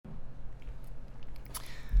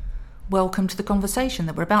Welcome to the conversation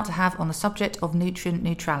that we're about to have on the subject of nutrient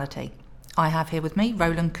neutrality. I have here with me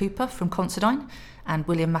Roland Cooper from Considine and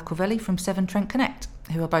William McIlvellye from Severn, Trent, Connect,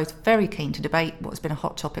 who are both very keen to debate what has been a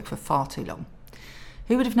hot topic for far too long.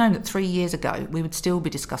 Who would have known that 3 years ago we would still be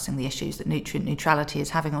discussing the issues that nutrient neutrality is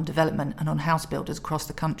having on development and on house builders across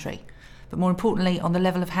the country, but more importantly on the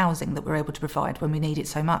level of housing that we're able to provide when we need it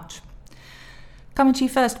so much? Coming to you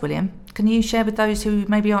first, William, can you share with those who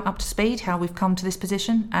maybe aren't up to speed how we've come to this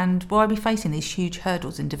position and why are we facing these huge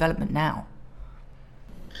hurdles in development now?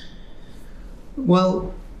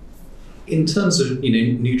 Well, in terms of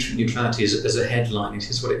nutrient neutrality as a headline, it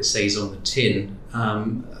is what it says on the tin.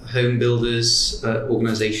 Home builders,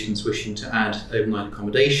 organisations wishing to add overnight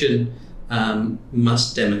accommodation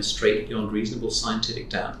must demonstrate beyond reasonable scientific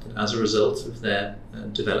doubt that as a result of their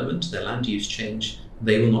development, their land use change,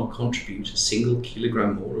 they will not contribute a single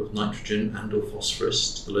kilogram more of nitrogen and or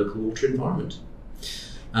phosphorus to the local water environment.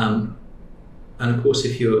 And of course,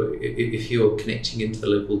 if you're connecting into the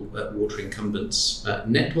local water incumbents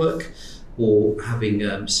network or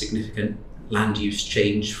having significant land use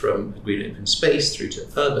change from green open space through to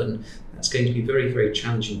urban, that's going to be very, very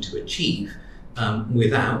challenging to achieve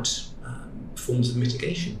without forms of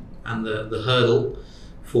mitigation. And the hurdle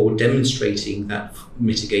for demonstrating that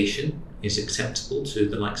mitigation is acceptable to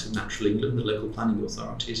the likes of Natural England, the local planning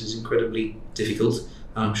authorities, is incredibly difficult.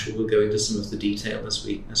 I'm sure we'll go into some of the detail as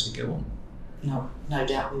we go on. No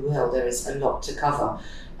doubt we will. There is a lot to cover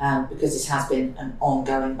because this has been an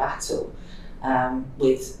ongoing battle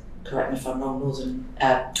with, correct me if I'm wrong,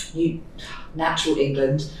 Natural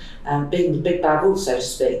England being the big bad wolf, so to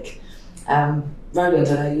speak. Roland,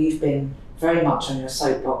 I know you've been very much on your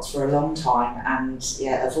soapbox for a long time, and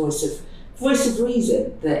a voice of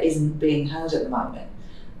reason that isn't being heard at the moment.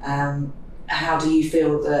 How do you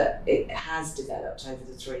feel that it has developed over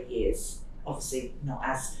the 3 years? Obviously not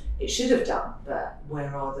as it should have done, but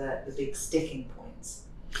where are the big sticking points?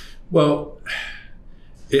 Well,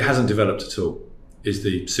 it hasn't developed at all, is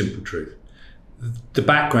the simple truth. The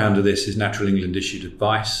background of this is Natural England issued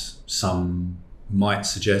advice. Some might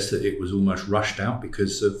suggest that it was almost rushed out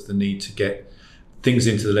because of the need to get things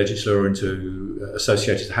into the legislature or into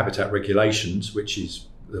associated habitat regulations, which is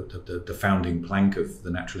the founding plank of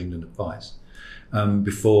the Natural England advice,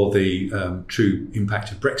 before the true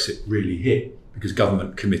impact of Brexit really hit, because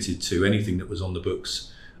government committed to anything that was on the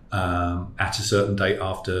books at a certain date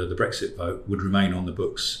after the Brexit vote would remain on the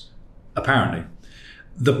books, apparently.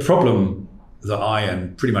 The problem that I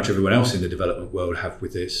and pretty much everyone else in the development world have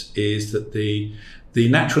with this is that the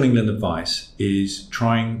Natural England advice is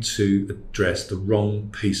trying to address the wrong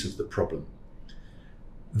piece of the problem.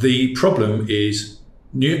 The problem is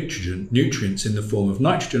nutrients in the form of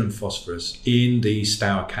nitrogen and phosphorus in the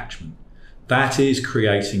Stour catchment. That is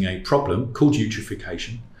creating a problem called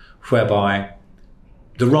eutrophication, whereby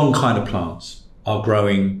the wrong kind of plants are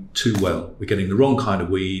growing too well. We're getting the wrong kind of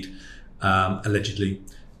weed, allegedly,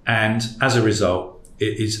 and as a result,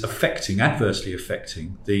 it is adversely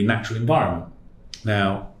affecting the natural environment.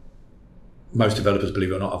 Now, most developers,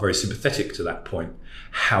 believe it or not, are very sympathetic to that point.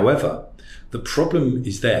 However, the problem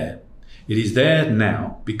is there. It is there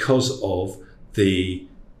now because of the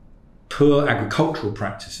poor agricultural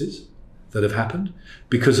practices that have happened,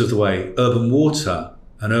 because of the way urban water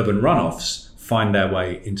and urban runoffs find their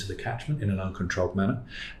way into the catchment in an uncontrolled manner,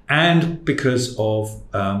 and because of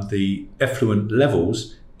the effluent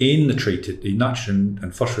levels in the nitrogen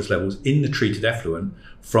and phosphorus levels in the treated effluent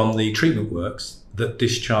from the treatment works that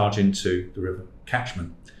discharge into the river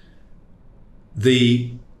catchment.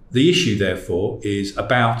 The issue, therefore, is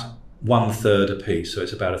about 1/3 apiece. So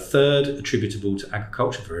it's about 1/3 attributable to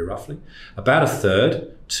agriculture, very roughly, about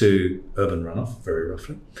 1/3 to urban runoff, very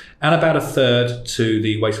roughly, and about 1/3 to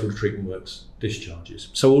the wastewater treatment works discharges.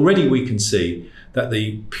 So already we can see that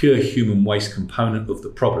the pure human waste component of the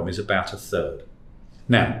problem is about 1/3.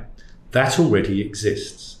 Now, that already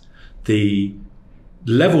exists. The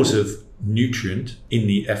levels of nutrient in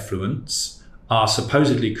the effluents are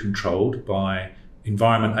supposedly controlled by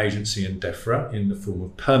Environment Agency and DEFRA in the form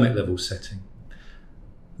of permit level setting.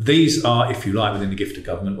 These are, if you like, within the gift of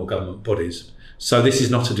government or government bodies. So this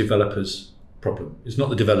is not a developer's problem. It's not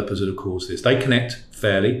the developers that have caused this. They connect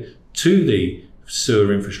fairly to the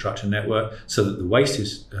sewer infrastructure network so that the waste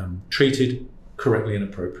is treated correctly and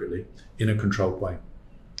appropriately in a controlled way.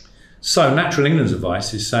 So Natural England's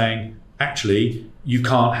advice is saying, actually, you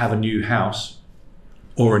can't have a new house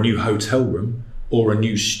or a new hotel room or a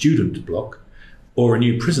new student block or a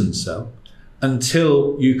new prison cell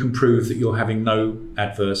until you can prove that you're having no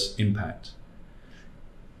adverse impact.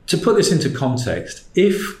 To put this into context,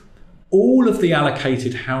 if all of the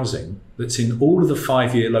allocated housing that's in all of the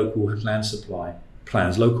 5-year local land supply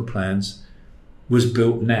plans, local plans, was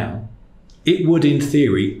built now, it would in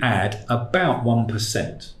theory add about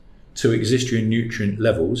 1% to existing nutrient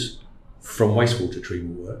levels from wastewater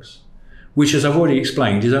treatment works, which, as I've already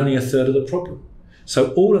explained, is only a third of the problem.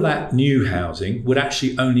 So all of that new housing would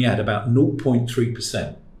actually only add about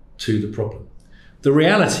 0.3% to the problem. The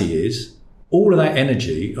reality is all of that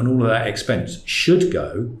energy and all of that expense should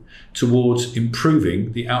go towards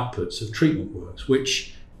improving the outputs of treatment works,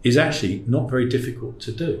 which is actually not very difficult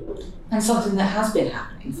to do. And something that has been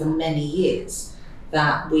happening for many years,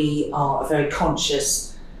 that we are a very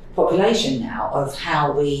conscious population now of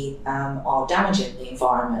how we are damaging the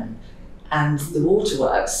environment. And the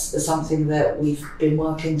waterworks are something that we've been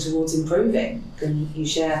working towards improving. Can you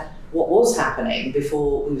share what was happening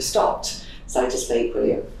before we were stopped, so to speak,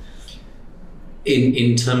 William?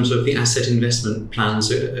 In terms of the asset investment plans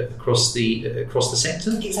across the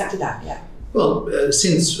sector? Exactly that, yeah. Well,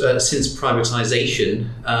 since privatisation,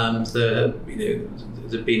 there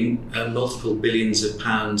have been multiple billions of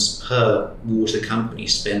pounds per water company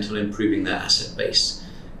spent on improving their asset base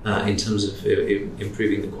in terms of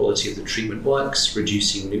improving the quality of the treatment works,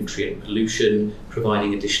 reducing nutrient pollution,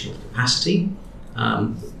 providing additional capacity.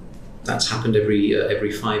 That's happened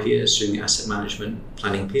every 5 years during the asset management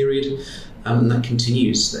planning period. And that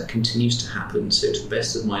continues to happen. So to the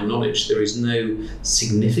best of my knowledge, there is no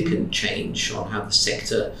significant change on how the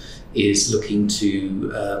sector is looking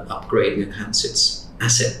to upgrade and enhance its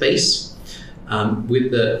asset base. With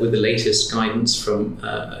the latest guidance from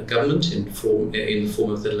government in the form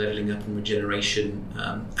of the Levelling Up and Regeneration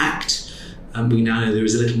Act, we now know there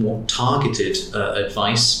is a little more targeted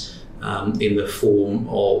advice in the form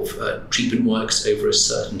of treatment works over a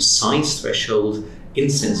certain size threshold in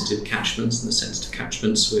sensitive catchments, and the sensitive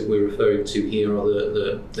catchments we're referring to here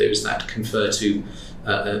are those that confer to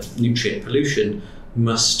nutrient pollution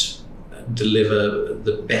must deliver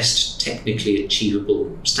the best technically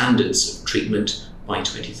achievable standards of treatment by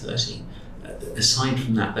 2030. Aside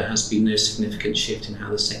from that, there has been no significant shift in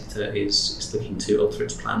how the sector is looking to alter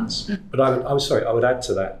its plans. But I would add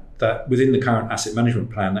to that within the current asset management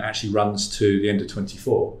plan that actually runs to the end of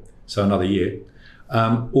 24, so another year,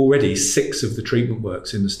 already 6 of the treatment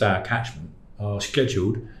works in the Stour catchment are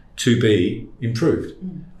scheduled to be improved.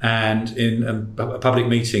 And in a public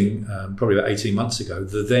meeting probably about 18 months ago,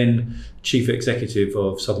 the then Chief Executive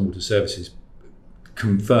of Southern Water Services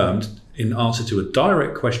confirmed, in answer to a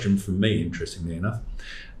direct question from me, interestingly enough,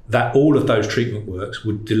 that all of those treatment works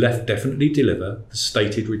would definitely deliver the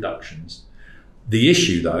stated reductions. The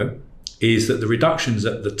issue, though, is that the reductions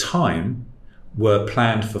at the time were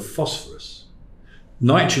planned for phosphorus.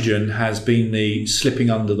 Nitrogen has been the slipping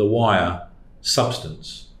under the wire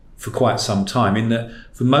substance for quite some time, in that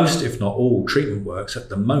for most, if not all, treatment works at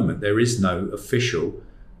the moment, there is no official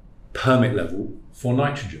permit level for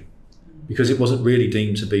nitrogen because it wasn't really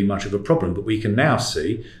deemed to be much of a problem. But we can now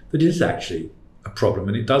see that it is actually a problem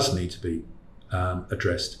and it does need to be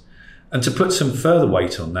addressed. And to put some further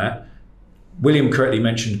weight on that, William correctly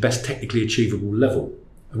mentioned best technically achievable level.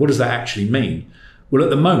 What does that actually mean? Well, at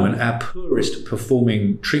the moment, our poorest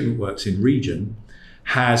performing treatment works in region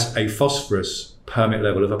has a phosphorus permit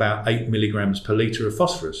level of about 8 milligrams per litre of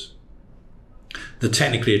phosphorus. The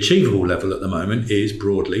technically achievable level at the moment is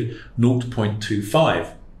broadly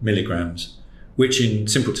 0.25 milligrams, which in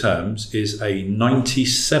simple terms is a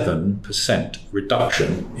 97%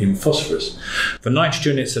 reduction in phosphorus. For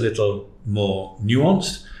nitrogen, it's a little more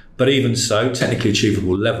nuanced, but even so, technically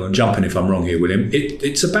achievable level, and jump in if I'm wrong here, William,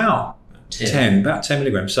 it's about 10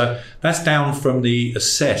 milligrams. So that's down from the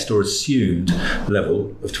assessed or assumed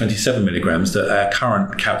level of 27 milligrams that our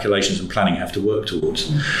current calculations and planning have to work towards.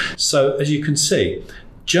 So as you can see,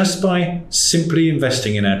 just by simply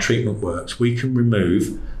investing in our treatment works, we can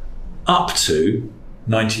remove up to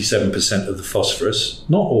 97% of the phosphorus,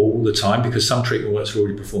 not all the time because some treatment works are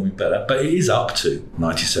already performing better, but it is up to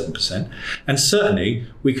 97%. And certainly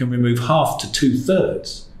we can remove half to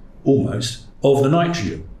 2/3 almost of the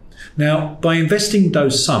nitrogen. Now, by investing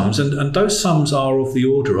those sums, and those sums are of the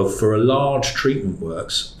order of, for a large treatment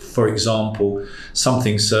works, for example,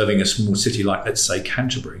 something serving a small city like, let's say,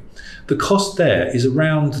 Canterbury, the cost there is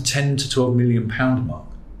around the 10 to 12 million pound mark.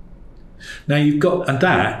 Now you've got, and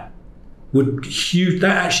that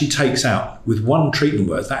actually takes out, with one treatment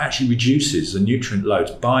work, that actually reduces the nutrient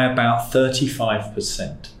loads by about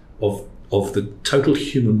 35% of the total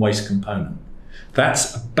human waste component.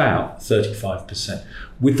 That's about 35%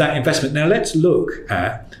 with that investment. Now let's look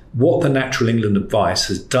at what the Natural England advice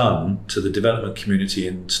has done to the development community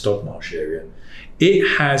in Stodmarsh area.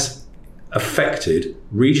 It has affected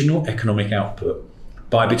regional economic output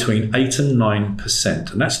by between 8 and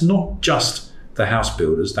 9%. And that's not just the house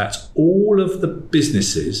builders, that's all of the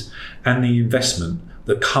businesses and the investment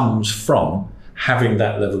that comes from having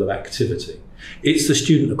that level of activity. It's the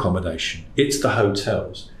student accommodation, it's the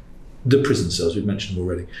hotels, the prison cells, we've mentioned them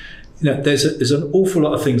already. There's an awful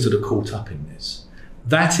lot of things that are caught up in this.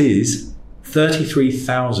 That is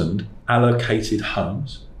 33,000 allocated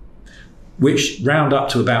homes, which round up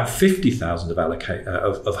to about 50,000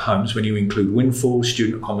 of homes when you include windfall,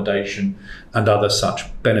 student accommodation and other such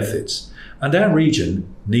benefits. And our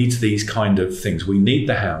region needs these kind of things. We need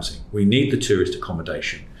the housing, we need the tourist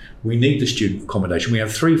accommodation, we need the student accommodation. We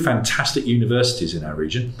have 3 fantastic universities in our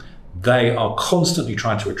region. They are constantly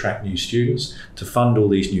trying to attract new students to fund all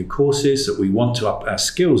these new courses that we want to up our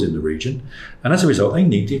skills in the region. And as a result, they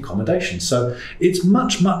need the accommodation. So it's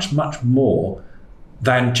much, much, much more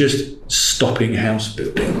than just stopping house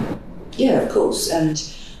building. Yeah, of course. And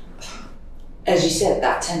as you said,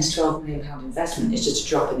 that £10 to £12 million investment is just a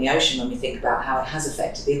drop in the ocean when we think about how it has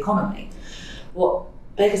affected the economy. What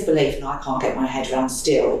beggars belief, and I can't get my head around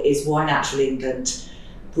still, is why Natural England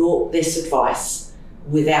brought this advice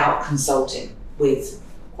without consulting with,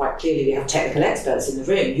 quite clearly we have technical experts in the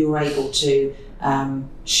room. You're able to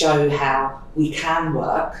show how we can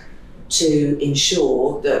work to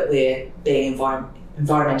ensure that we're being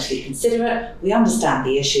environmentally considerate, we understand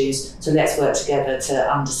the issues, so let's work together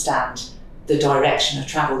to understand the direction of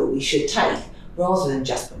travel that we should take, rather than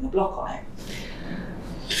just putting a block on it.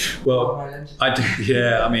 Well,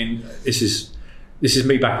 this is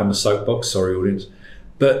me back on the soapbox, sorry audience,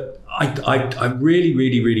 but I really,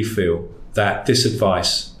 really, really feel that this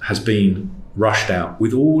advice has been rushed out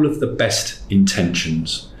with all of the best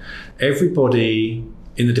intentions. Everybody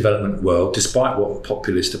in the development world, despite what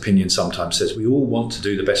populist opinion sometimes says, we all want to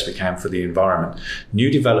do the best we can for the environment. New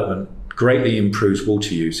development greatly improves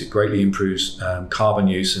water use, it greatly improves carbon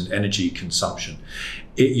use and energy consumption.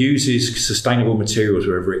 It uses sustainable materials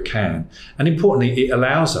wherever it can. And importantly, it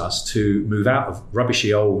allows us to move out of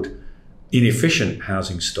rubbishy old, inefficient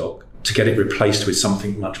housing stock to get it replaced with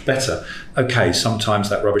something much better. Okay, sometimes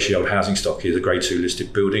that rubbishy old housing stock is a Grade 2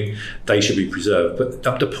 listed building, they should be preserved.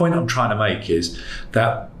 But the point I'm trying to make is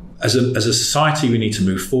that as a society, we need to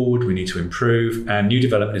move forward, we need to improve, and new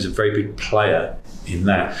development is a very big player in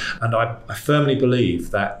that. And I firmly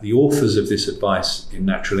believe that the authors of this advice in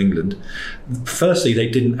Natural England, firstly, they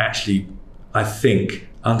didn't actually, I think,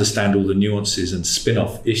 understand all the nuances and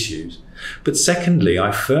spin-off issues. But secondly,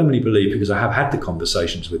 I firmly believe, because I have had the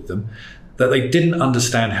conversations with them, that they didn't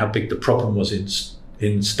understand how big the problem was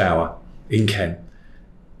in Stour, in Kent.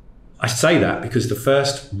 I say that because the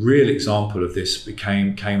first real example of this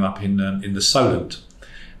came up in the Solent.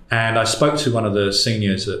 And I spoke to one of the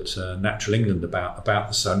seniors at Natural England about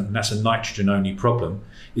the Solent, and that's a nitrogen-only problem.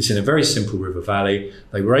 It's in a very simple river valley.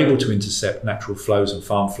 They were able to intercept natural flows and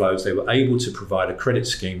farm flows. They were able to provide a credit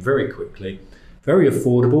scheme very quickly, very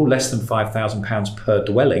affordable, less than £5,000 per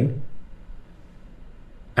dwelling,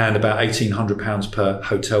 and about £1,800 per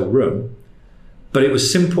hotel room. But it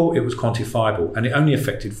was simple, it was quantifiable, and it only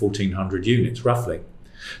affected 1,400 units, roughly.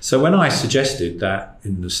 So when I suggested that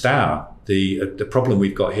in the Stour, the problem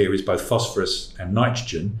we've got here is both phosphorus and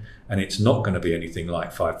nitrogen, and it's not going to be anything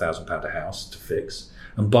like £5,000 a house to fix.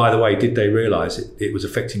 And by the way, did they realise it was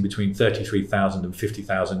affecting between 33,000 and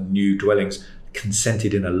 50,000 new dwellings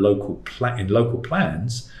consented in local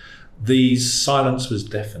plans? The silence was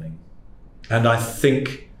deafening. And I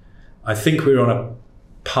think we're on a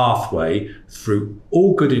pathway through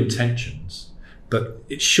all good intentions, but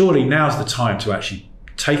surely now's the time to actually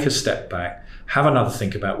take a step back, have another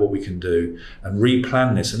think about what we can do and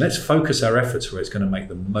replan this, and let's focus our efforts where it's going to make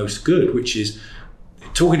the most good, which is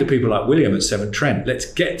talking to people like William at Severn Trent. Let's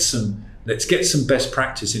get some best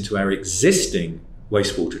practice into our existing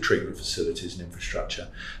wastewater treatment facilities and infrastructure.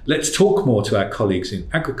 Let's talk more to our colleagues in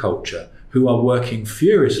agriculture who are working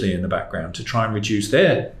furiously in the background to try and reduce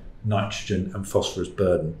their nitrogen and phosphorus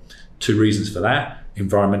burden. 2 reasons for that: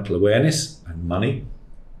 environmental awareness and money.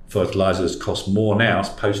 Fertilizers cost more now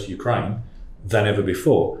post-Ukraine than ever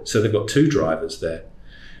before. So they've got 2 drivers there.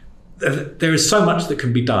 There is so much that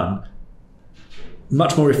can be done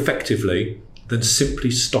much more effectively than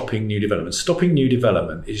simply stopping new development. Stopping new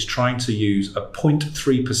development is trying to use a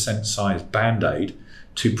 0.3% size band-aid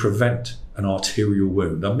to prevent an arterial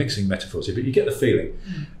wound. I'm mixing metaphors here, but you get the feeling.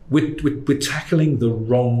 We're tackling the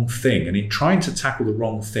wrong thing, and in trying to tackle the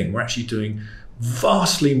wrong thing, we're actually doing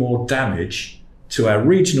vastly more damage to our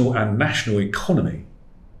regional and national economy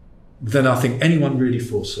than I think anyone really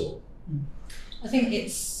foresaw. I think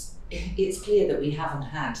it's it's clear that we haven't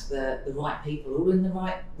had the right people all in the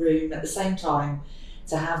right room at the same time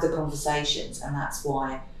to have the conversations, and that's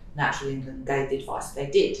why Natural England gave the advice they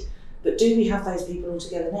did. But do we have those people all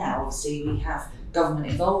together now? Obviously, we have government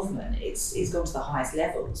involvement. It's gone to the highest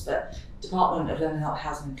levels, but Department of Learning,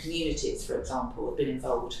 Housing and Communities, for example, have been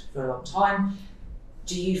involved for a long time.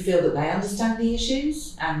 Do you feel that they understand the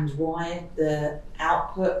issues and why the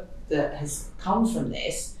output that has come from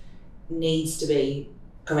this needs to be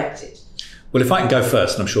corrected? Well, if I can go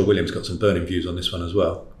first, and I'm sure William's got some burning views on this one as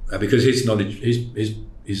well, because his knowledge,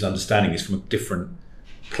 his understanding is from a different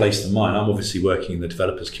place than mine. I'm obviously working in the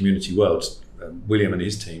developers community world. William and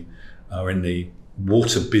his team are in the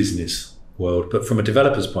water business world, but from a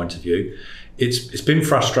developer's point of view, it's been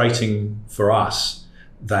frustrating for us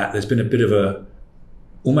that there's been a bit of a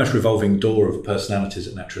almost revolving door of personalities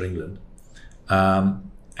at Natural England,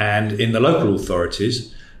 and in the local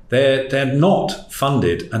authorities, they're not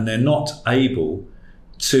funded and they're not able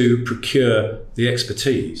to procure the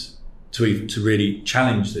expertise to really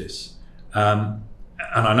challenge this.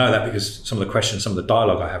 And I know that because some of the questions, some of the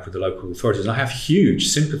dialogue I have with the local authorities, and I have huge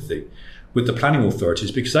sympathy with the planning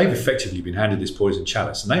authorities because they've effectively been handed this poison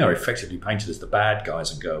chalice and they are effectively painted as the bad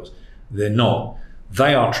guys and girls. They're not.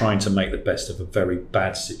 They are trying to make the best of a very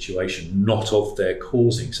bad situation, not of their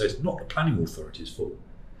causing. So it's not the planning authority's fault.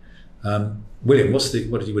 William, what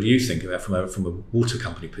do you think about from a water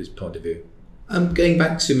company point of view? Going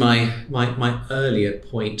back to my earlier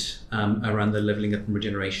point around the Levelling Up and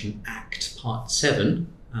Regeneration Act, Part 7,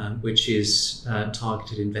 which is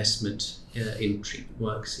targeted investment in treatment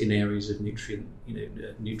works in areas of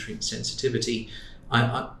nutrient sensitivity.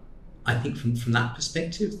 I think from that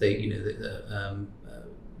perspective, the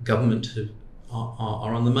government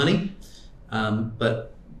are on the money,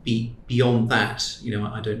 but beyond that,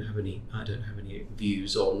 I don't have any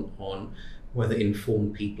views on whether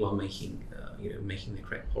informed people are making the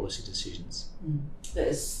correct policy decisions. But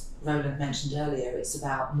as Roland mentioned earlier, it's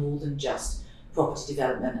about more than just property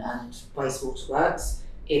development and wastewater works.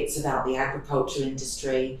 It's about the agriculture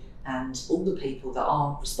industry and all the people that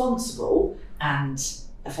are responsible and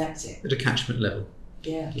affected. At a catchment level.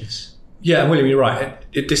 Yeah. Yes. Yeah, William, you're right.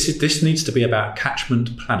 This needs to be about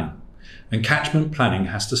catchment planning. And catchment planning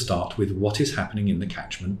has to start with what is happening in the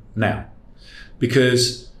catchment now.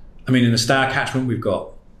 Because, in the Stour catchment, we've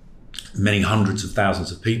got many hundreds of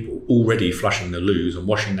thousands of people already flushing the loos and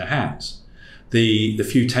washing their hands. The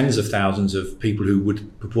few tens of thousands of people who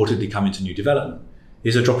would purportedly come into new development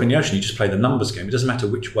is a drop in the ocean. You just play the numbers game. It doesn't matter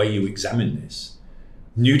which way you examine this.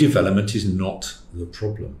 New development is not the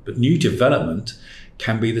problem, but new development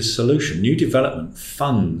can be the solution. New development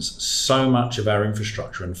funds so much of our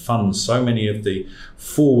infrastructure and funds so many of the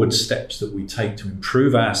forward steps that we take to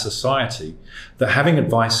improve our society that having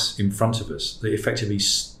advice in front of us that effectively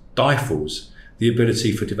stifles the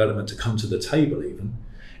ability for development to come to the table even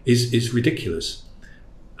is ridiculous.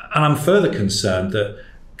 And I'm further concerned that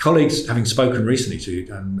colleagues, having spoken recently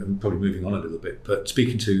to, and probably moving on a little bit, but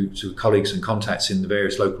speaking to colleagues and contacts in the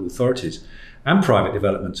various local authorities and private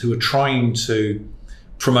developments who are trying to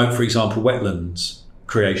promote, for example, wetlands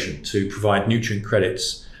creation to provide nutrient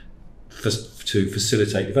credits to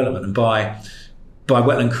facilitate development. And by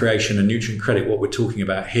wetland creation and nutrient credit, what we're talking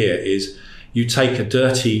about here is you take a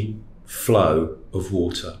dirty flow of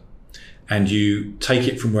water and you take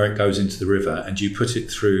it from where it goes into the river and you put it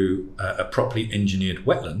through a properly engineered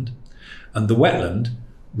wetland, and the wetland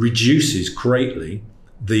reduces greatly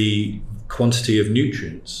the quantity of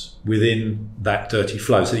nutrients within that dirty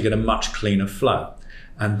flow, so you get a much cleaner flow.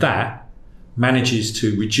 And that manages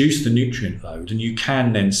to reduce the nutrient load, and you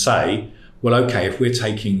can then say, well, okay, if we're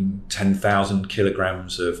taking 10,000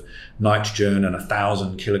 kilograms of nitrogen and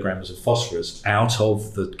 1,000 kilograms of phosphorus out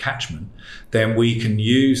of the catchment, then we can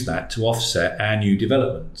use that to offset our new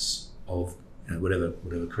developments of whatever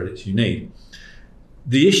credits you need.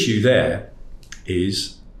 The issue there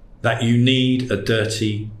is that you need a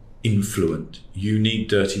dirty influent. You need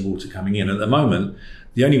dirty water coming in. At the moment,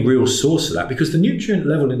 the only real source of that, because the nutrient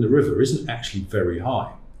level in the river isn't actually very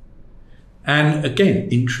high. And again,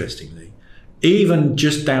 interestingly, even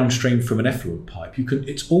just downstream from an effluent pipe,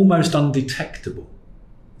 it's almost undetectable,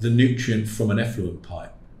 the nutrient from an effluent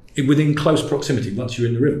pipe, within close proximity once you're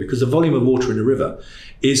in the river, because the volume of water in the river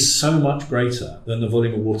is so much greater than the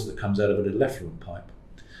volume of water that comes out of a little effluent pipe.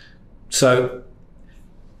 So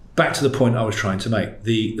back to the point I was trying to make,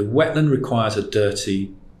 the wetland requires a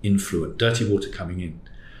dirty influent, dirty water coming in.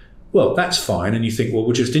 Well, that's fine. And you think, well,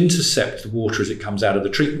 we'll just intercept the water as it comes out of the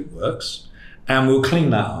treatment works and we'll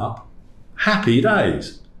clean that up. Happy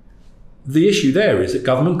days. The issue there is that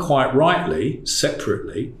government quite rightly,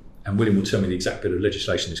 separately, and William will tell me the exact bit of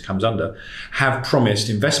legislation this comes under, have promised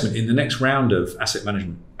investment in the next round of asset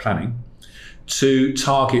management planning to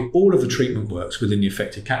target all of the treatment works within the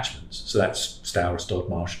affected catchments, so that's Stour,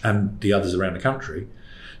 Stodmarsh and the others around the country,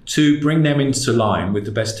 to bring them into line with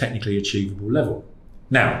the best technically achievable level.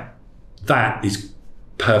 Now, that is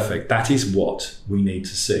perfect. That is what we need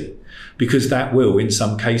to see, because that will, in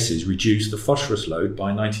some cases, reduce the phosphorus load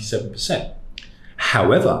by 97%.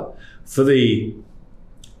 However, for the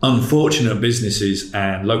unfortunate businesses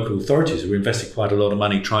and local authorities who invested quite a lot of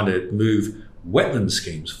money trying to move wetland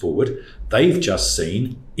schemes forward, they've just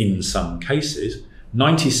seen, in some cases,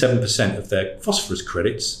 97% of their phosphorus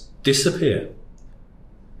credits disappear.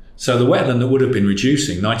 So the wetland that would have been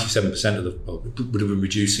reducing 97% of would have been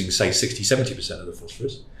reducing, say, 60, 70% of the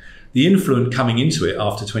phosphorus, the influent coming into it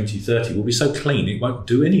after 2030 will be so clean it won't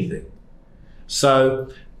do anything. So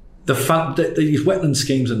these wetland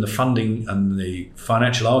schemes and the funding and the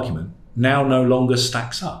financial argument now no longer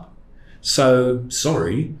stacks up. So,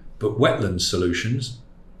 sorry, but wetland solutions,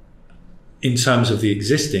 in terms of the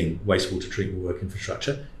existing wastewater treatment work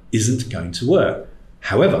infrastructure, isn't going to work.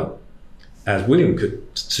 However, as William could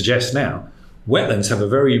suggest now, wetlands have a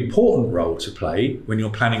very important role to play when you're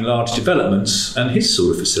planning large developments and his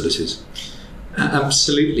sort of facilities.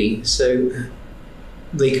 Absolutely. So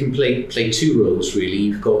they can play two roles, really.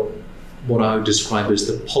 You've got what I would describe as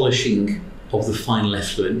the polishing of the final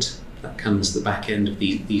effluent that comes at the back end of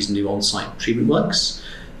these new on-site treatment works.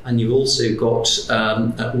 And you've also got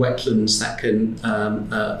wetlands that can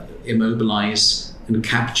immobilise and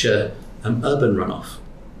capture urban runoff.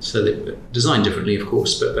 So they're designed differently, of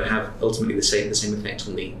course, but have ultimately the same effect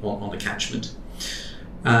on the catchment.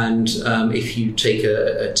 And if you take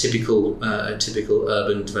a typical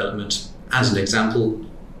urban development as an example,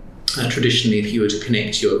 traditionally, if you were to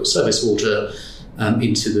connect your service water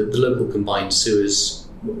into the local combined sewers,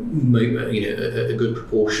 a good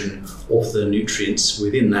proportion of the nutrients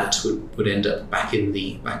within that would end up back in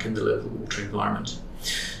the local water environment.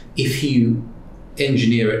 If you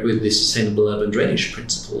engineer it with the sustainable urban drainage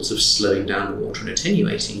principles of slowing down the water and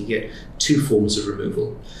attenuating, you get two forms of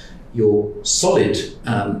removal. Your solid,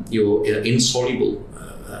 your insoluble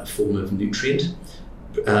form of nutrient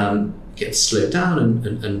gets slowed down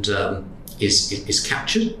and is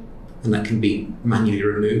captured, and that can be manually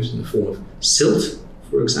removed in the form of silt,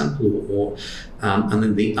 for example, or and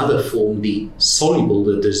then the other form, the soluble,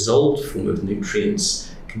 the dissolved form of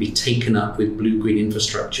nutrients, can be taken up with blue-green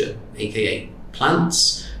infrastructure, aka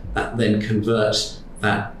plants, that then convert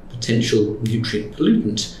that potential nutrient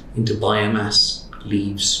pollutant into biomass,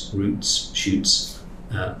 leaves, roots, shoots,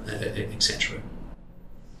 etc.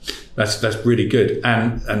 That's really good.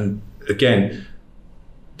 And again,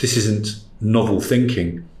 this isn't novel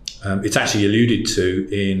thinking. It's actually alluded to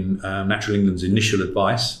in Natural England's initial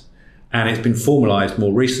advice, and it's been formalised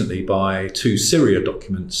more recently by two CIRIA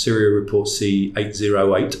documents, CIRIA Report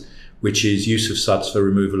C808, which is use of suds for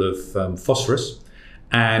removal of phosphorus,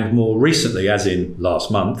 and more recently, as in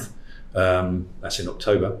last month, that's in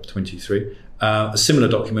October 23, a similar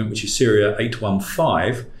document, which is CIRIA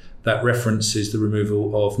 815, that references the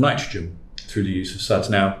removal of nitrogen through the use of suds.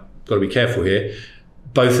 Now, got to be careful here.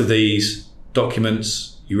 Both of these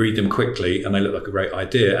documents, you read them quickly and they look like a great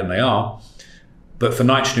idea, and they are. But for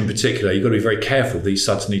nitrogen in particular, you've got to be very careful. These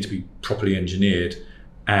suds need to be properly engineered,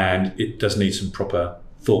 and it does need some proper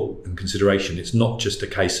thought and consideration. It's not just a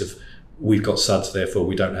case of we've got suds, therefore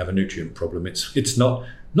we don't have a nutrient problem. It's not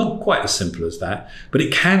quite as simple as that, but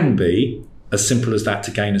it can be as simple as that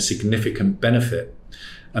to gain a significant benefit.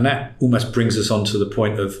 And that almost brings us on to the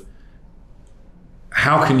point of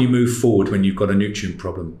how can you move forward when you've got a nutrient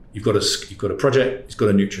problem? You've got a project, it's got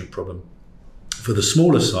a nutrient problem. For the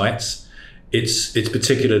smaller sites, it's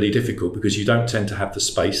particularly difficult because you don't tend to have the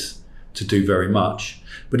space to do very much.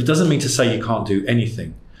 But it doesn't mean to say you can't do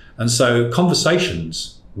anything. And so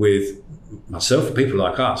conversations with myself and people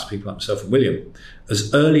like us, people like myself and William,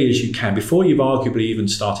 as early as you can, before you've arguably even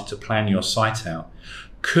started to plan your site out,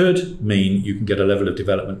 could mean you can get a level of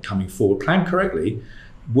development coming forward. Plan correctly,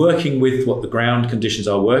 working with what the ground conditions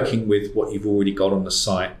are, working with what you've already got on the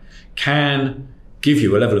site, can give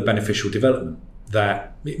you a level of beneficial development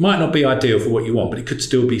that it might not be ideal for what you want, but it could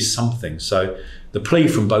still be something. So the plea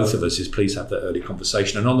from both of us is please have that early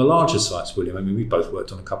conversation. And on the larger sites, William, I mean, we've both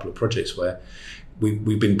worked on a couple of projects where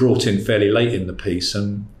we've been brought in fairly late in the piece,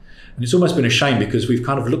 and it's almost been a shame because we've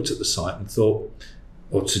kind of looked at the site and thought,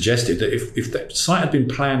 or suggested that if the site had been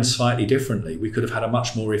planned slightly differently, we could have had a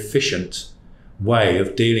much more efficient way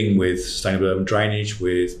of dealing with sustainable urban drainage,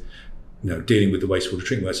 with dealing with the wastewater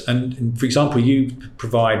treatment works. And for example, you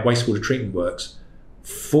provide wastewater treatment works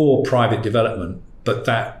for private development, but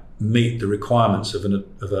that meet the requirements of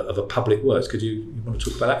a public works. You want to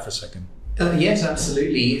talk about that for a second? Yes,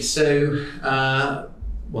 absolutely. So,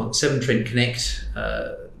 Severn Trent Connect,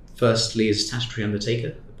 firstly, is a statutory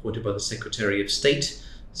undertaker appointed by the Secretary of State.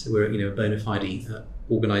 So we're a bona fide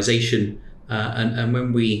organisation, and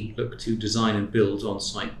when we look to design and build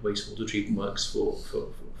on-site wastewater treatment works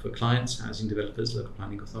for clients, housing developers, local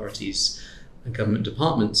planning authorities, and government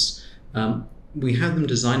departments, we have them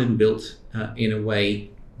designed and built in a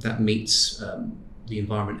way that meets the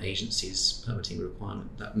Environment Agency's permitting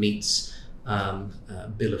requirement, that meets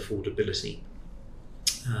bill affordability,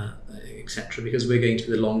 etc. Because we're going to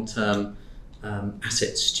be the long-term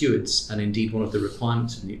asset stewards, and indeed one of the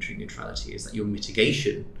requirements of nutrient neutrality is that your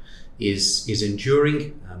mitigation is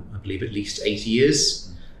enduring. I believe at least 80 years.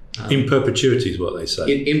 In perpetuity is what they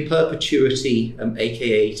say. In perpetuity,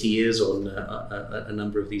 aka 80 years on a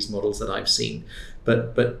number of these models that I've seen.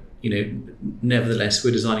 But nevertheless,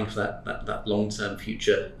 we're designing for that long-term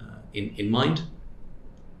future in mind.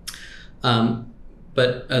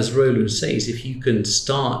 But as Roland says, if you can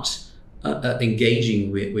start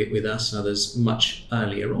engaging with us and others much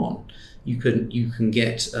earlier on, you can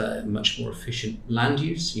get much more efficient land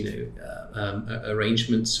use.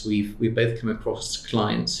 Arrangements. We've both come across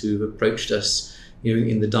clients who've approached us,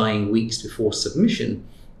 in the dying weeks before submission,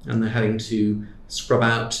 and they're having to scrub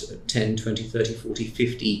out 10, 20, 30, 40,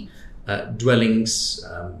 50 dwellings,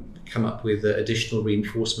 come up with additional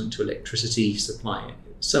reinforcement to electricity supply,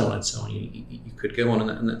 so on and so on. You could go on,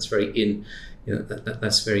 and that's very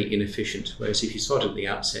that's very inefficient. Whereas if you start at the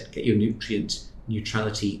outset, get your nutrient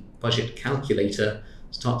neutrality budget calculator,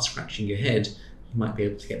 start scratching your head, you might be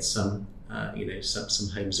able to get some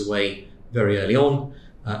homes away very early on,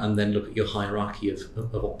 and then look at your hierarchy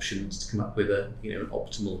of options to come up with an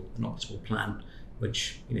optimal plan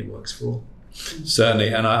which works for all. Certainly,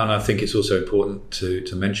 and I think it's also important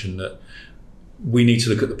to mention that we need to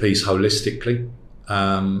look at the piece holistically.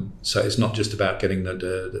 So it's not just about getting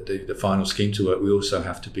the final scheme to work. We also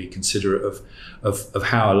have to be considerate of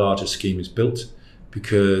how a larger scheme is built,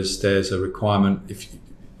 because there's a requirement. If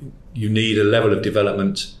you need a level of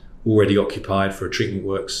development already occupied for a treatment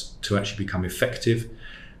works to actually become effective,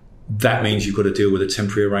 that means you've got to deal with a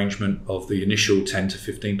temporary arrangement of the initial 10 to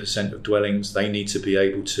 15% of dwellings. They need to be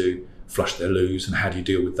able to flush their loos, and how do you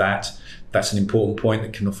deal with that? That's an important point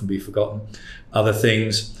that can often be forgotten. Other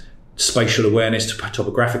things, spatial awareness,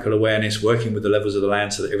 topographical awareness, working with the levels of the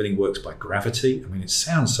land so that everything works by gravity. I mean, it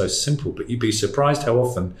sounds so simple, but you'd be surprised how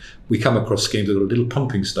often we come across schemes with a little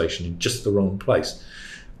pumping station in just the wrong place.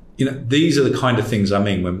 These are the kind of things I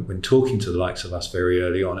mean when talking to the likes of us very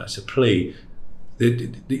early on. It's a plea.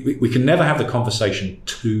 We can never have the conversation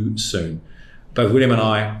too soon. Both William and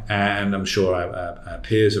I, and I'm sure our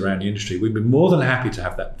peers around the industry, we'd be more than happy to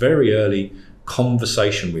have that very early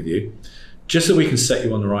conversation with you, just so we can set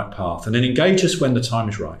you on the right path, and then engage us when the time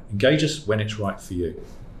is right. Engage us when it's right for you.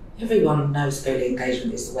 Everyone knows early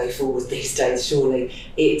engagement is the way forward these days, surely.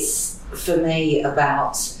 It's, for me,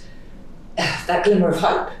 about that glimmer of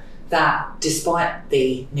hope that despite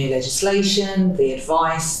the new legislation, the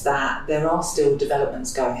advice, that there are still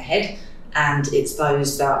developments going ahead, and it's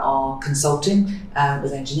those that are consulting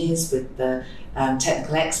with engineers, with the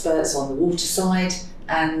technical experts on the water side,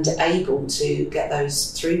 and able to get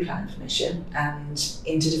those through planning permission and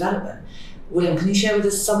into development. William, can you share with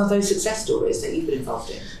us some of those success stories that you've been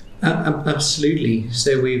involved in? Absolutely.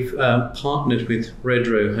 So we've partnered with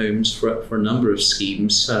Redrow Homes for a number of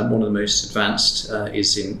schemes. One of the most advanced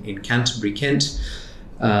is in Canterbury, Kent,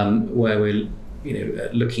 where we're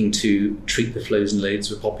looking to treat the flows and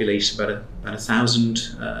loads of a population about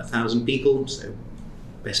 1,000 people. So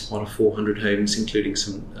best part of 400 homes, including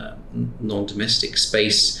some non-domestic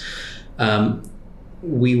space.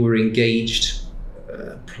 We were engaged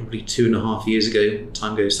probably 2.5 years ago.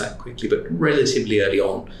 Time goes that quickly, but relatively early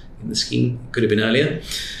on in the scheme. Could have been earlier.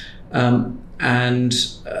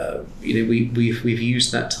 We've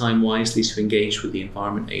used that time wisely to engage with the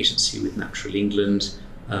Environment Agency, with Natural England,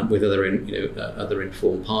 with other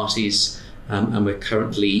informed parties, and we're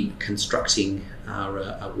currently constructing our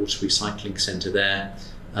water recycling centre there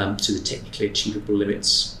to the technically achievable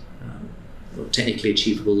limits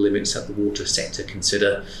that the water sector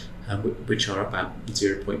consider, which are about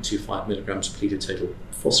 0.25 milligrams per litre total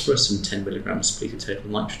phosphorus and 10 milligrams per litre total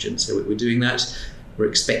nitrogen. So we're doing that. We're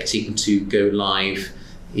expecting to go live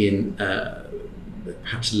in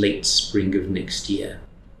perhaps late spring of next year.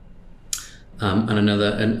 And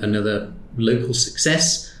another local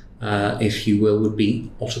success, if you will, would be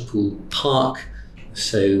Otterpool Park.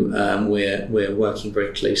 So we're working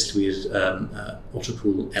very closely with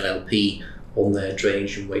Otterpool LLP on their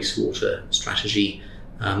drainage and wastewater strategy,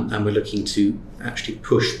 and we're looking to actually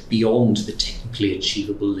push beyond the technically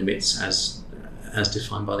achievable limits as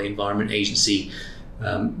defined by the Environment Agency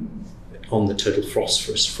on the total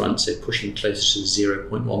phosphorus front, so pushing closer to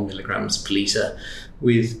 0.1 milligrams per litre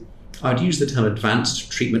with, I'd use the term advanced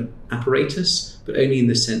treatment apparatus, but only in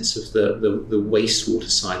the sense of the wastewater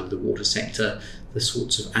side of the water sector. The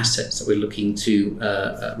sorts of assets that we're looking to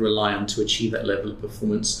rely on to achieve that level of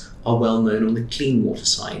performance are well known on the clean water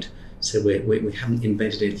side. So we haven't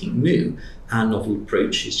invented anything new. Our novel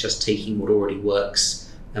approach is just taking what already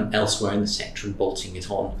works elsewhere in the sector and bolting it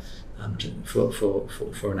on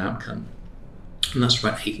for an outcome. And that's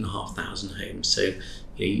about 8,500 homes. So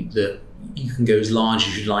you can go as large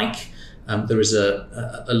as you like. There is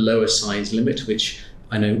a lower size limit, which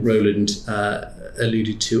I know Roland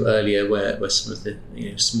alluded to earlier, where some of the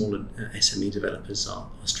smaller SME developers are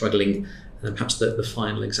struggling. And perhaps the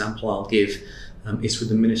final example I'll give is with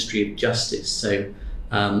the Ministry of Justice. So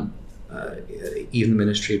even the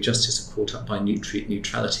Ministry of Justice are caught up by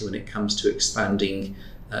neutrality when it comes to expanding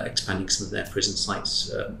some of their prison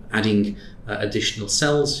sites. Adding additional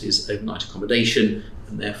cells is overnight accommodation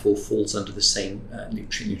and therefore falls under the same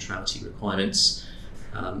neutrality requirements.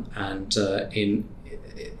 And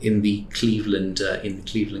in the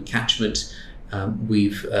Cleveland catchment,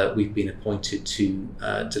 we've been appointed to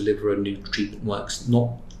deliver a new treatment works, not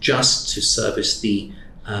just to service the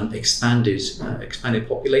expanded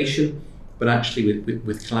population, but actually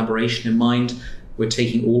with collaboration in mind. We're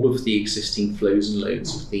taking all of the existing flows and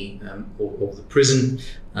loads of the prison.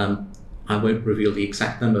 I won't reveal the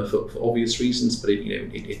exact number for obvious reasons, but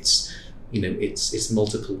it's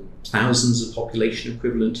multiple thousands of population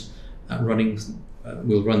equivalent running.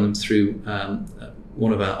 We'll run them through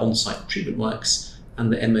one of our on-site treatment works,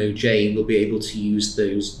 and the MOJ will be able to use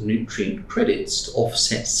those nutrient credits to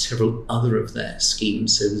offset several other of their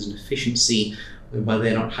schemes. So there's an efficiency whereby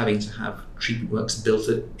they're not having to have treatment works built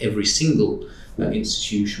at every single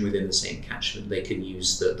institution within the same catchment. They can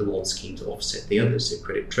use the one scheme to offset the others, so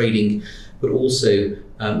credit trading, but also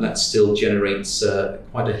that still generates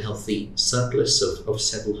quite a healthy surplus of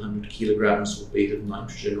several hundred kilograms, albeit of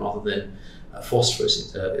nitrogen rather than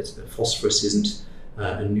phosphorus. Phosphorus isn't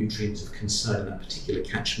a nutrient of concern in that particular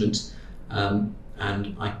catchment, and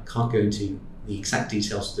I can't go into the exact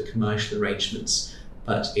details of the commercial arrangements,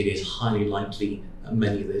 but it is highly likely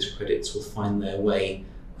many of those credits will find their way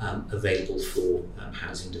available for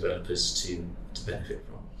housing developers to benefit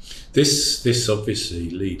from. This obviously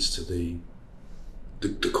leads to the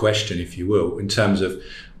question, if you will, in terms of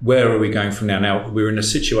where are we going from now? Now, we're in a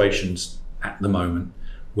situation at the moment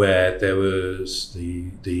where there was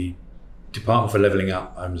the Department for Levelling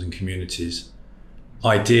Up Homes and Communities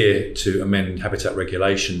idea to amend habitat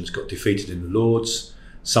regulations got defeated in the Lords.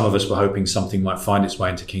 Some of us were hoping something might find its way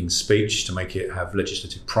into King's Speech to make it have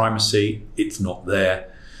legislative primacy. It's not there.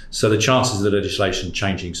 So the chances of the legislation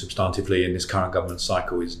changing substantively in this current government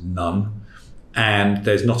cycle is none. And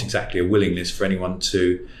there's not exactly a willingness for anyone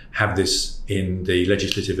to have this in the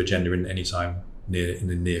legislative agenda in any time in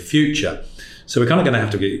the near future. So we're kind of going to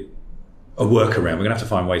have to get a workaround. We're going to have to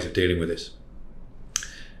find ways of dealing with this.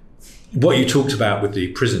 What you talked about with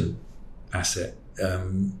the prison asset,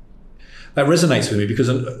 that resonates with me because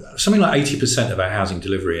something like 80% of our housing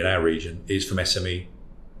delivery in our region is from SME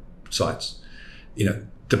sites.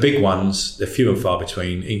 The big ones, they're few and far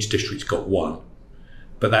between. Each district's got one,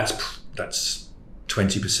 but that's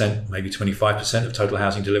 20%, maybe 25% of total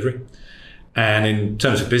housing delivery. And in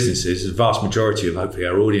terms of businesses, the vast majority of hopefully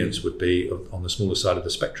our audience would be on the smaller side of the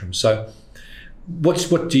spectrum. So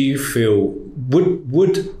what do you feel,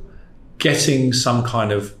 would getting some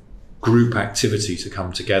kind of group activity to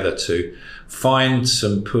come together to find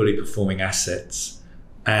some poorly performing assets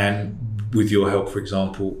and with your help, for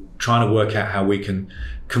example, trying to work out how we can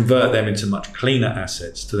convert them into much cleaner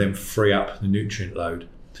assets to then free up the nutrient load?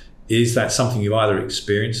 Is that something you've either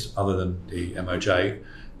experienced other than the MOJ?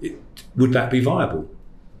 Would that be viable?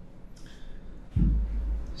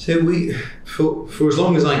 So for as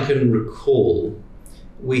long as I can recall,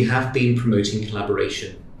 we have been promoting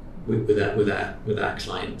collaboration with our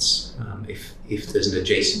clients. If there's an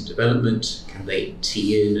adjacent development, can they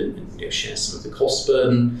tee in and share some of the cost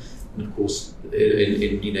burden? And of course, in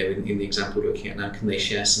the example we're looking at now, can they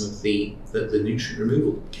share some of the nutrient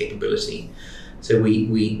removal capability? So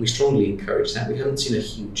we strongly encourage that. We haven't seen a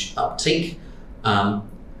huge uptake.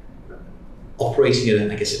 Operating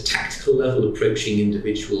at a tactical level, approaching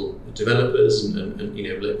individual developers and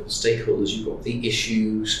local stakeholders, you've got the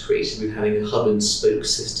issues created with having a hub and spoke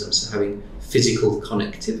system, so having physical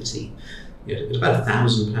connectivity. At about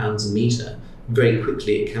 £1,000 a metre, very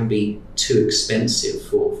quickly it can be too expensive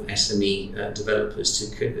for SME developers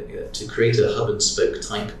to create a hub and spoke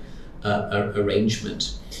type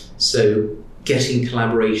arrangement. So getting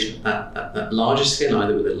collaboration at larger scale,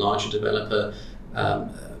 either with a larger developer,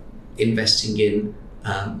 investing in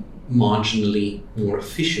marginally more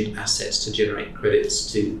efficient assets to generate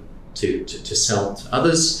credits to sell to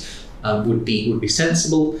others would be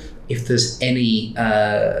sensible. If there's any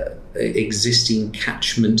existing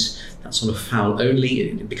catchment that's on a foul only,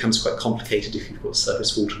 it becomes quite complicated if you've got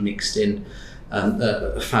surface water mixed in.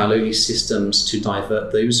 Foul only systems to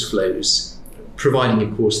divert those flows, providing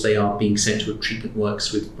of course they are being sent to a treatment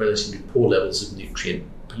works with relatively poor levels of nutrient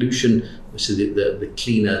pollution. So the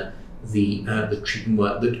cleaner the treatment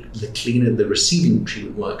work, the cleaner the receiving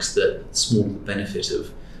treatment works, the smaller the benefit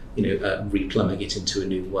of replumbing it into a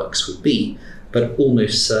new works would be. But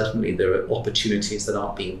almost certainly there are opportunities that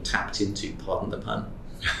aren't being tapped into, pardon the pun.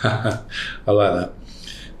 I like that.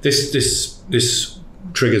 This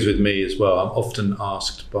triggers with me as well. I'm often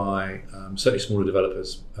asked by certainly smaller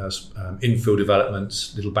developers, infill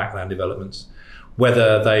developments, little backland developments,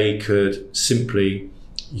 whether they could simply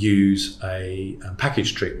use a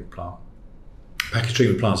package treatment plant. Package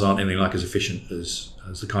treatment plants aren't anything like as efficient as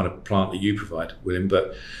the kind of plant that you provide, William,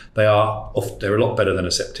 but they're a lot better than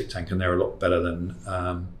a septic tank, and they're a lot better than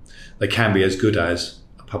they can be as good as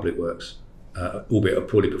a public works, albeit a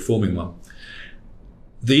poorly performing one.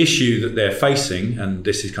 The issue that they're facing, and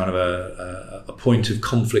this is kind of a point of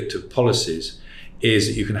conflict of policies, is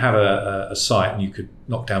that you can have a site and you could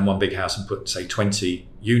knock down one big house and put, say, 20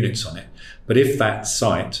 units on it. But if that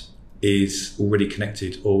site is already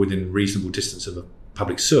connected or within reasonable distance of a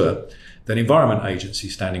public sewer, then Environment Agency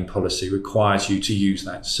standing policy requires you to use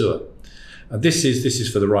that sewer. And this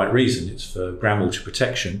is for the right reason. It's for groundwater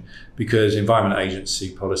protection, because Environment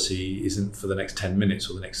Agency policy isn't for the next 10 minutes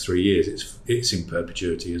or the next 3 years. It's in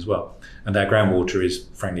perpetuity as well. And our groundwater is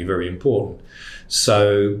frankly very important.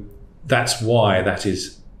 So that's why that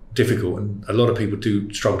is difficult. And a lot of people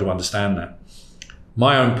do struggle to understand that.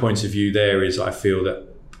 My own point of view there is I feel that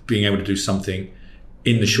being able to do something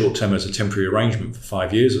in the short term as a temporary arrangement for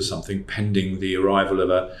 5 years or something, pending the arrival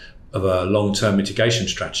of a long-term mitigation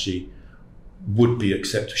strategy,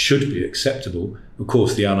 should be acceptable. Of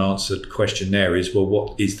course, the unanswered question there is, well,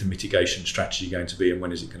 what is the mitigation strategy going to be, and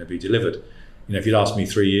when is it going to be delivered? If you'd asked me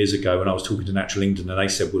 3 years ago when I was talking to Natural England and they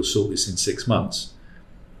said we'll sort this in 6 months,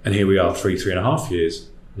 and here we are 3.5 years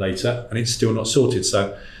later, and it's still not sorted.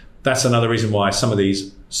 So that's another reason why some of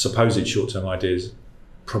these supposed short-term ideas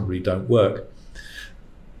probably don't work.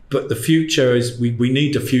 But the future is, we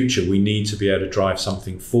need the future. We need to be able to drive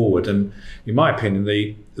something forward. And in my opinion,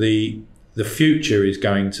 the future is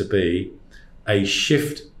going to be a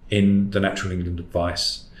shift in the Natural England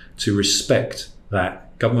advice to respect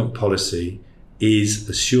that government policy is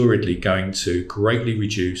assuredly going to greatly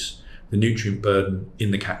reduce the nutrient burden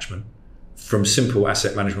in the catchment. From simple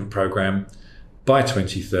asset management programme, by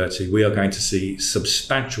 2030, we are going to see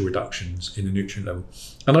substantial reductions in the nutrient level.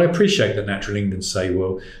 And I appreciate that Natural England say,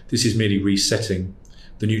 well, this is merely resetting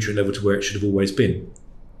the nutrient level to where it should have always been.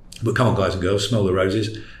 But come on, guys and girls, smell the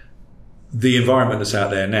roses. The environment that's out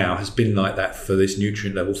there now has been like that for this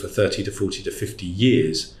nutrient level for 30 to 40 to 50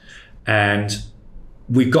 years. And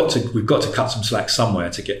we've got to cut some slack somewhere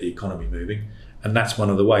to get the economy moving. And that's one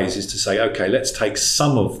of the ways, is to say, okay, let's take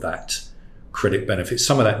some of that credit benefit,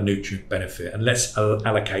 some of that nutrient benefit, and let's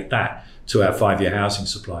allocate that to our 5-year housing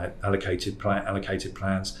supply, allocated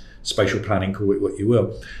plans, spatial planning, call it what you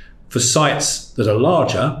will. For sites that are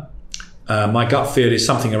larger, my gut feel is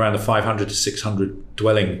something around the 500 to 600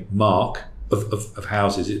 dwelling mark of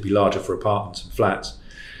houses. It'd be larger for apartments and flats.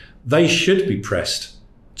 They should be pressed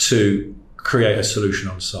to create a solution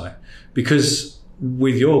on site, because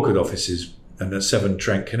with your good offices and the Severn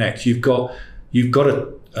Trent Connect, you've got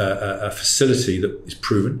a facility that is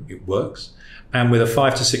proven, it works. And with a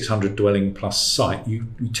 500 to 600 dwelling plus site, you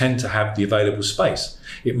tend to have the available space.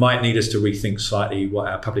 It might need us to rethink slightly what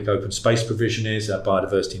our public open space provision is, our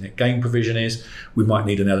biodiversity net gain provision is. We might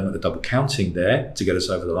need an element of double counting there to get us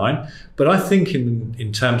over the line. But I think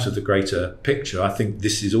in terms of the greater picture, I think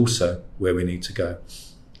this is also where we need to go.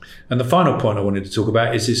 And the final point I wanted to talk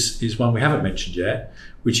about is one we haven't mentioned yet,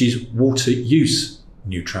 which is water use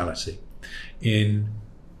neutrality. In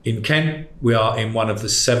Kent, we are in one of the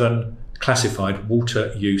 7 classified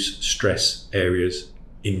water use stress areas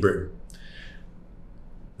in Britain.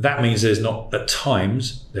 That means at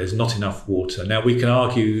times there's not enough water. Now, we can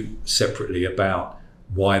argue separately about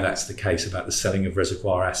why that's the case, about the selling of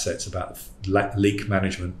reservoir assets, about leak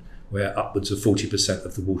management, where upwards of 40%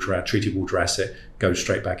 of the water, our treated water asset, goes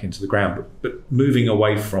straight back into the ground. But moving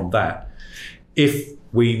away from that, if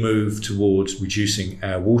we move towards reducing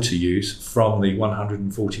our water use from the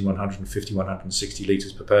 140, 150, 160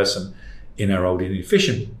 litres per person in our old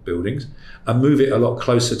inefficient buildings and move it a lot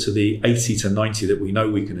closer to the 80 to 90 that we know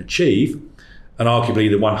we can achieve, and arguably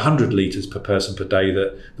the 100 litres per person per day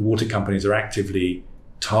that the water companies are actively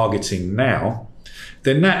targeting now,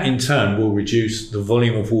 then that in turn will reduce the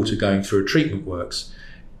volume of water going through treatment works.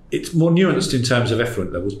 It's more nuanced in terms of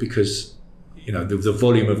effluent levels because the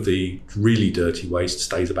volume of the really dirty waste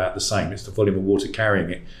stays about the same. It's the volume of water carrying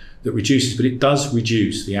it that reduces, but it does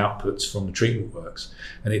reduce the outputs from the treatment works.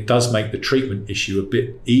 And it does make the treatment issue a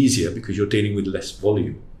bit easier because you're dealing with less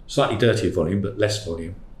volume, slightly dirtier volume, but less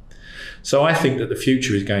volume. So I think that the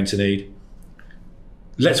future is going to need,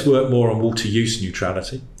 let's work more on water use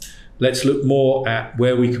neutrality. Let's look more at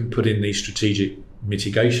where we can put in these strategic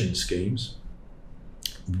mitigation schemes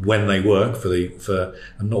when they work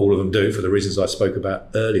and not all of them do for the reasons I spoke about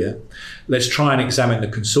earlier. Let's try and examine the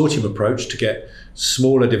consortium approach to get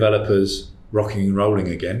smaller developers rocking and rolling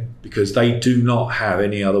again, because they do not have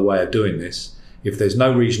any other way of doing this. If there's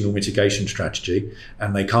no regional mitigation strategy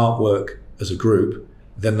and they can't work as a group,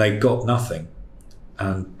 then they've got nothing.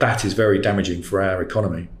 And that is very damaging for our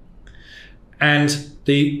economy. And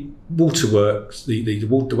the waterworks, the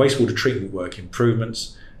wastewater treatment work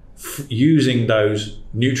improvements, using those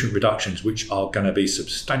nutrient reductions, which are going to be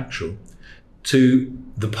substantial, to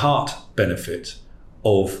the part benefit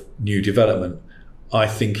of new development, I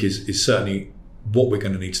think is certainly what we're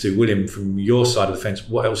going to need to do. William, from your side of the fence,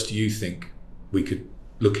 what else do you think we could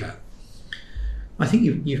look at? I think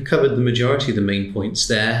you've covered the majority of the main points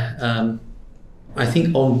there. I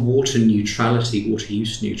think on water neutrality, water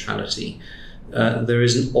use neutrality, there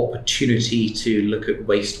is an opportunity to look at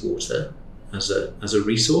wastewater as a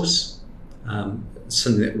resource,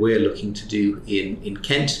 something that we're looking to do in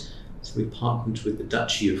Kent. So we partnered with the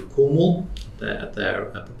Duchy of Cornwall at their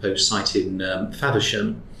proposed site in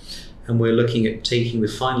Faversham, and we're looking at taking the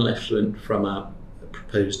final effluent from our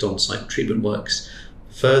proposed on-site treatment works,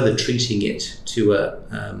 further treating it to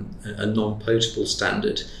a non-potable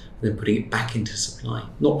standard, and then putting it back into supply,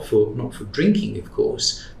 not for drinking, of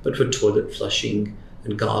course, but for toilet flushing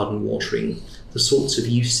and garden watering, the sorts of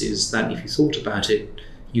uses that, if you thought about it,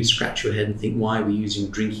 you'd scratch your head and think, why are we using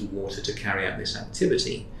drinking water to carry out this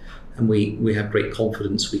activity? And we have great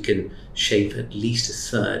confidence we can shave at least a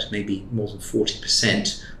third, maybe more than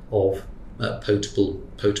 40% of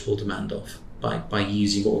potable demand off by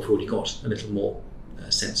using what we've already got a little more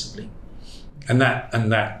sensibly. And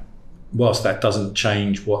that, whilst that doesn't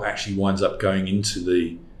change what actually winds up going into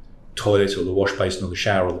the toilet or the wash basin or the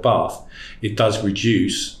shower or the bath, it does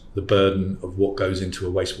reduce the burden of what goes into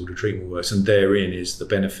a wastewater treatment works, and therein is the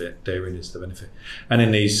benefit. And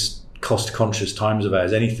in these cost-conscious times of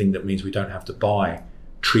ours, anything that means we don't have to buy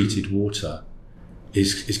treated water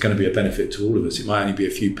is going to be a benefit to all of us. It might only be a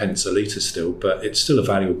few pence a litre still, but it's still a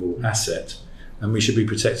valuable asset, and we should be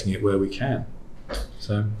protecting it where we can.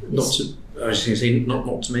 So, not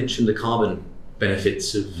to mention the carbon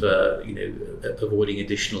benefits of avoiding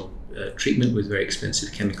additional treatment with very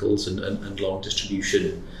expensive chemicals and long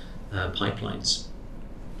distribution pipelines.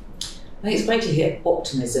 I think it's great to hear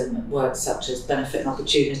optimism, words such as benefit and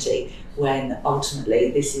opportunity, when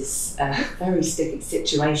ultimately this is a very sticky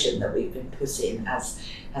situation that we've been put in as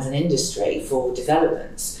an industry for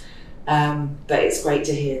developments. But it's great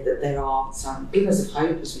to hear that there are some glimmers of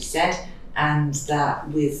hope, as we said, and that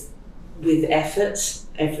with effort,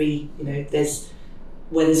 where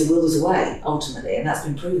there's a will, there's a way, ultimately, and that's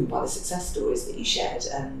been proven by the success stories that you shared.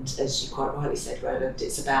 And as you quite rightly said, Roland,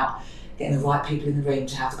 it's about getting the right people in the room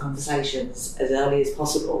to have the conversations as early as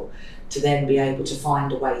possible, to then be able to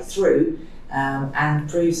find a way through and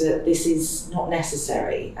prove that this is not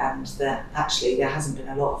necessary, and that actually there hasn't been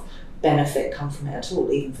a lot of benefit come from it at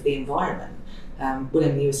all, even for the environment.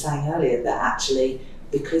 William, you were saying earlier that actually,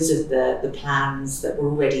 because of the plans that were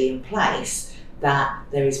already in place, that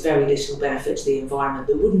there is very little benefit to the environment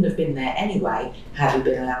that wouldn't have been there anyway had we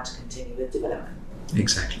been allowed to continue with development.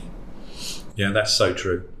 Exactly. Yeah, that's so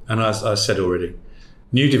true. And as I said already,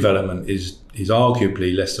 new development is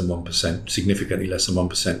arguably less than 1%, significantly less than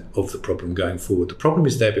 1% of the problem going forward. The problem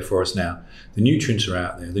is there before us now. The nutrients are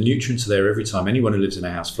out there. The nutrients are there every time anyone who lives in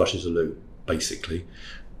a house flushes a loo, basically.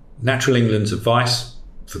 Natural England's advice,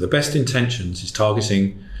 for the best intentions, is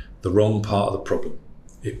targeting the wrong part of the problem.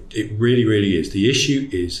 It really, really is. The issue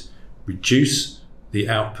is reduce the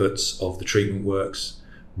outputs of the treatment works,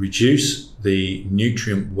 reduce the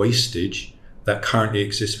nutrient wastage that currently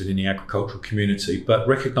exists within the agricultural community, but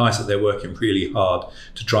recognise that they're working really hard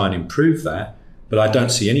to try and improve that. But I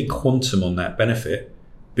don't see any quantum on that benefit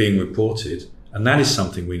being reported And that is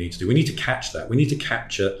something we need to do. We need to catch that. We need to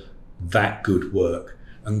capture that good work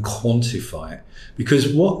and quantify it.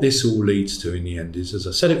 Because what this all leads to in the end is, as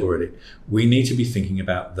I said it already, we need to be thinking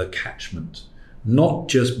about the catchment, not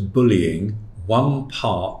just bullying one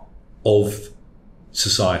part of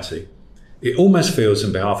society. It almost feels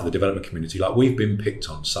on behalf of the development community like we've been picked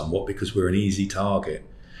on somewhat because we're an easy target.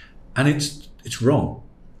 And it's wrong.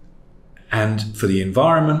 And for the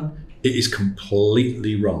environment, it is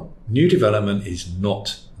completely wrong. New development is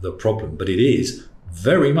not the problem, but it is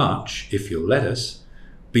very much, if you'll let us,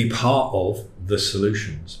 be part of the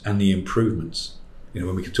solutions and the improvements.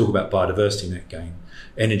 When we can talk about biodiversity net gain,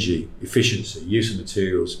 energy, efficiency, use of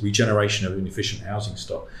materials, regeneration of inefficient housing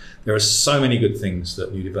stock. There are so many good things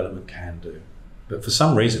that new development can do. But for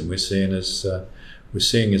some reason we're seeing as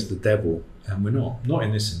the devil, and we're not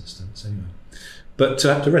in this instance anyway. But to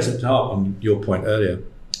resonate on your point earlier,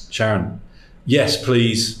 Sharon, yes,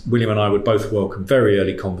 please, William and I would both welcome very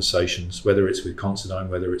early conversations, whether it's with Considine,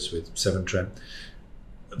 whether it's with Severn Trent.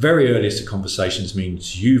 Very earliest of conversations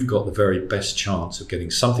means you've got the very best chance of getting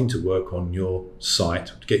something to work on your site,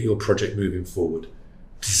 to get your project moving forward,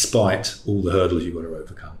 despite all the hurdles you've got to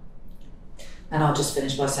overcome. And I'll just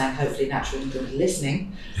finish by saying hopefully Natural England are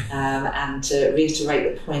listening and to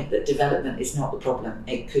reiterate the point that development is not the problem.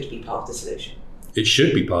 It could be part of the solution. It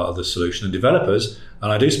should be part of the solution. And developers,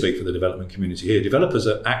 and I do speak for the development community here, developers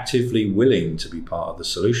are actively willing to be part of the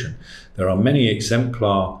solution. There are many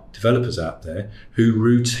exemplar developers out there who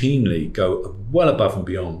routinely go well above and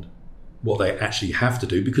beyond what they actually have to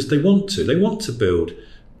do because they want to. They want to build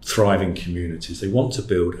thriving communities. They want to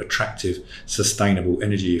build attractive, sustainable,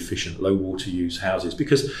 energy efficient, low water use houses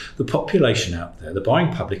because the population out there, the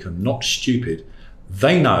buying public, are not stupid.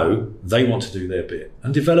 They know they want to do their bit,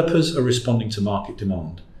 and developers are responding to market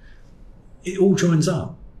demand. It all joins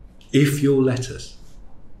up, if you'll let us.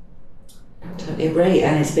 Totally agree,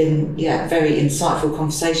 and it's been a very insightful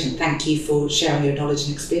conversation. Thank you for sharing your knowledge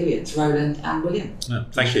and experience, Roland and William. No,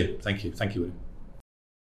 thank you, William.